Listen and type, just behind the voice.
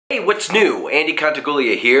Hey, what's new? Andy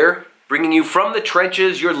Contiguglia here, bringing you from the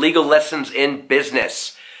trenches your legal lessons in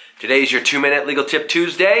business. Today's your 2-Minute Legal Tip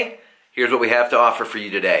Tuesday. Here's what we have to offer for you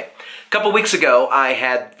today. A couple weeks ago, I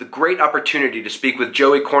had the great opportunity to speak with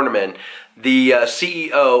Joey Korneman, the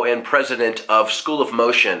CEO and president of School of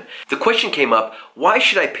Motion. The question came up, why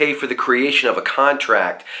should I pay for the creation of a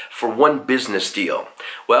contract for one business deal?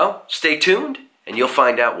 Well, stay tuned and you'll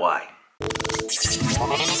find out why.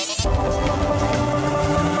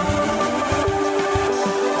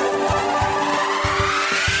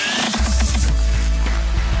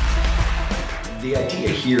 The idea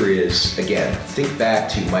here is, again, think back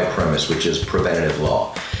to my premise, which is preventative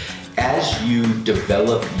law. As you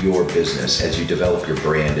develop your business, as you develop your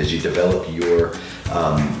brand, as you develop your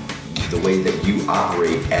the way that you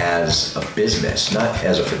operate as a business, not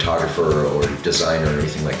as a photographer or designer or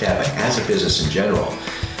anything like that, but as a business in general,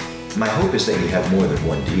 my hope is that you have more than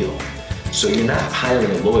one deal. So you're not hiring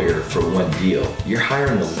a lawyer for one deal. You're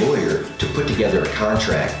hiring a lawyer to put together a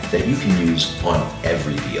contract that you can use on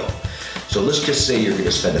every deal. So let's just say you're going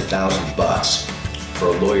to spend $1,000 for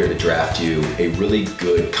a lawyer to draft you a really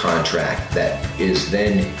good contract that is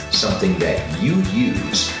then something that you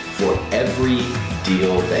use for every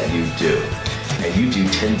deal that you do. And you do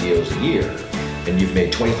 10 deals a year, and you've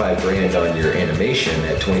made 25 grand on your animation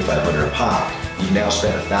at $2,500 a pop. You've now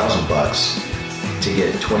spent $1,000 to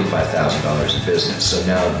get $25,000 in business. So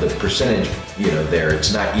now the percentage, there,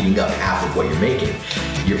 it's not eating up half of what you're making.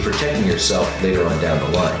 You're protecting yourself later on down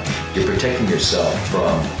the line. You're protecting yourself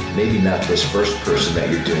from maybe not this first person that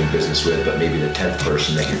you're doing business with, but maybe the 10th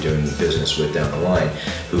person that you're doing business with down the line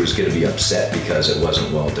who is going to be upset because it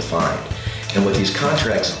wasn't well defined. And what these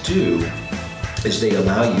contracts do is they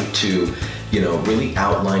allow you to, really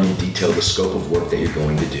outline in detail the scope of work that you're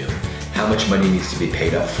going to do, how much money needs to be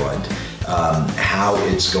paid up front, how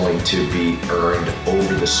it's going to be earned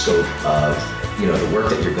over the scope of the work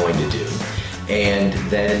that you're going to do, and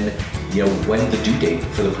then when the due date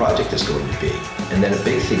for the project is going to be. And then a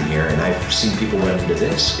big thing here, and I've seen people run into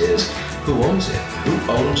this, is who owns it?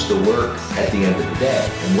 Who owns the work at the end of the day?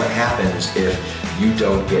 And what happens if you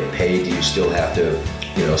don't get paid? Do you still have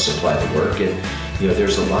to supply the work? And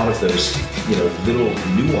there's a lot of those little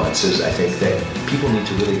nuances, I think, that people need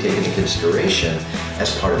to really take into consideration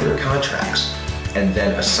as part of their contracts. And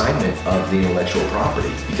then assignment of the intellectual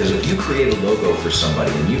property. Because if you create a logo for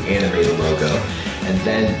somebody and you animate a logo, and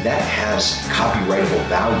then that has copyrightable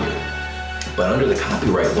value, but under the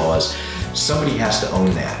copyright laws, somebody has to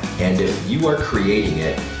own that. And if you are creating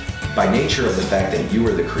it, by nature of the fact that you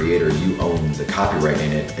are the creator, you own the copyright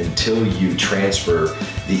in it until you transfer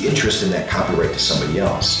the interest in that copyright to somebody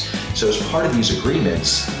else. So as part of these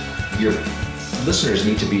agreements, your listeners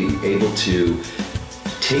need to be able to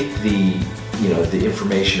take the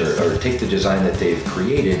information or take the design that they've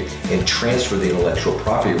created and transfer the intellectual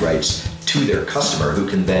property rights to their customer, who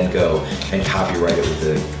can then go and copyright it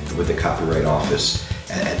with the Copyright Office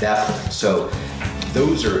at that point. So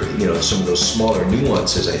those are some of those smaller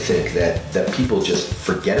nuances, I think, that people just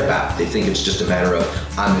forget about. They think it's just a matter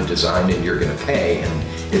of, I'm the design and you're going to pay, and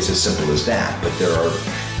it's as simple as that. But there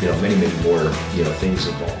are many more things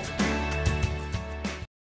involved.